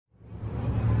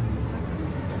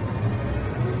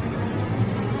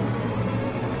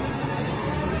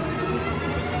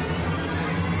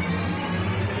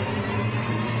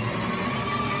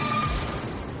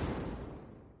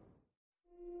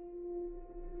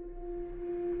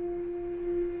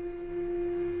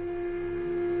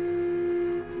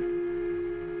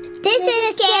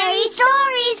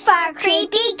Stories for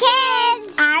Creepy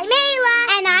Kids. I'm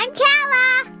Ayla. And I'm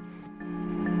Kala.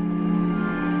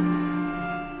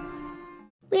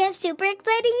 We have super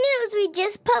exciting news. We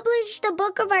just published a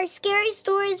book of our scary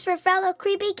stories for fellow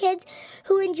creepy kids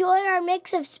who enjoy our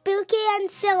mix of spooky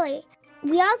and silly.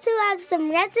 We also have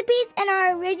some recipes and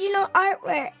our original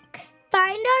artwork.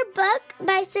 Find our book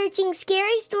by searching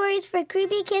Scary Stories for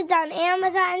Creepy Kids on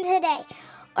Amazon today,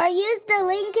 or use the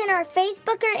link in our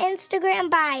Facebook or Instagram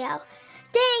bio.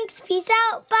 Thanks. Peace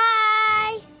out.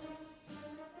 Bye.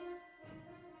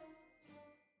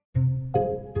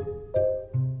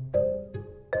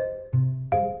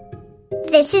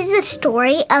 This is the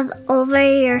story of Over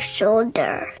Your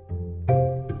Shoulder.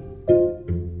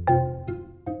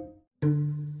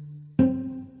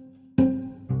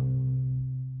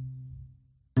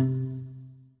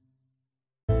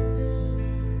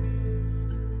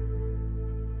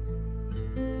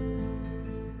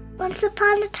 Once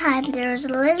upon a time, there was a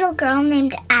little girl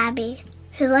named Abby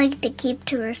who liked to keep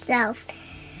to herself.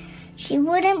 She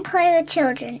wouldn't play with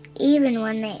children, even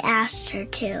when they asked her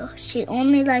to. She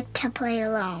only liked to play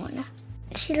alone.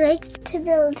 She liked to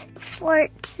build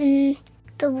forts in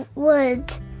the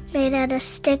woods made out of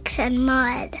sticks and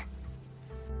mud.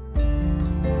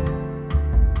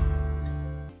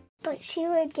 But she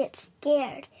would get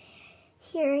scared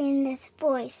hearing this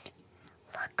voice.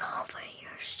 Look over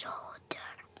your shoulder.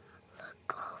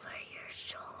 Look over your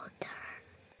shoulder.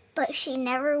 But she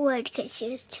never would because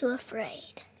she was too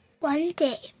afraid. One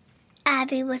day,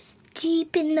 Abby was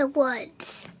deep in the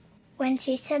woods when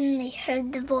she suddenly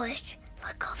heard the voice,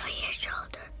 look over your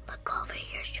shoulder, look over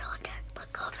your shoulder,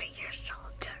 look over your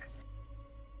shoulder.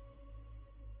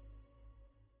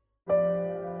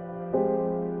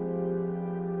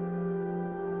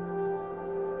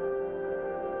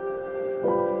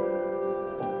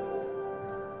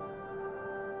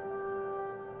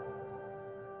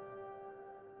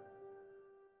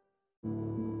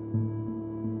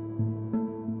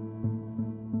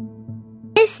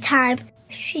 This time,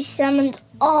 she summoned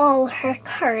all her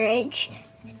courage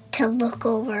to look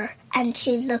over, and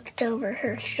she looked over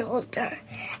her shoulder.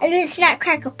 And then snap,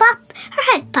 crackle, pop, her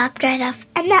head popped right off,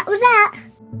 and that was that.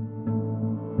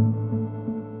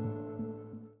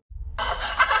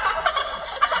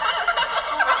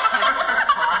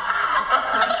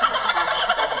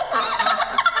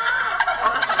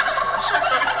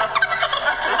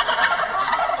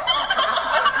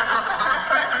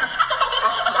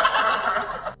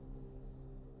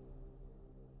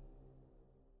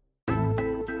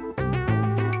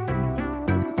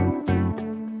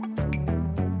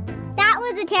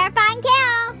 A terrifying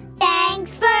tale.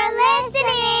 Thanks for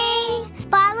listening.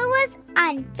 Follow us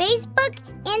on Facebook,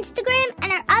 Instagram,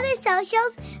 and our other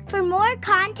socials for more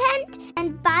content,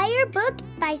 and buy your book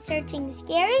by searching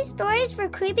Scary Stories for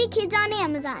Creepy Kids on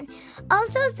Amazon.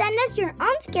 Also, send us your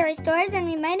own scary stories and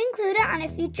we might include it on a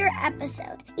future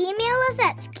episode. Email us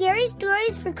at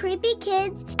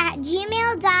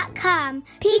scarystoriesforcreepykids@gmail.com.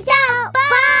 Peace out.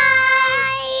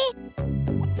 Bye.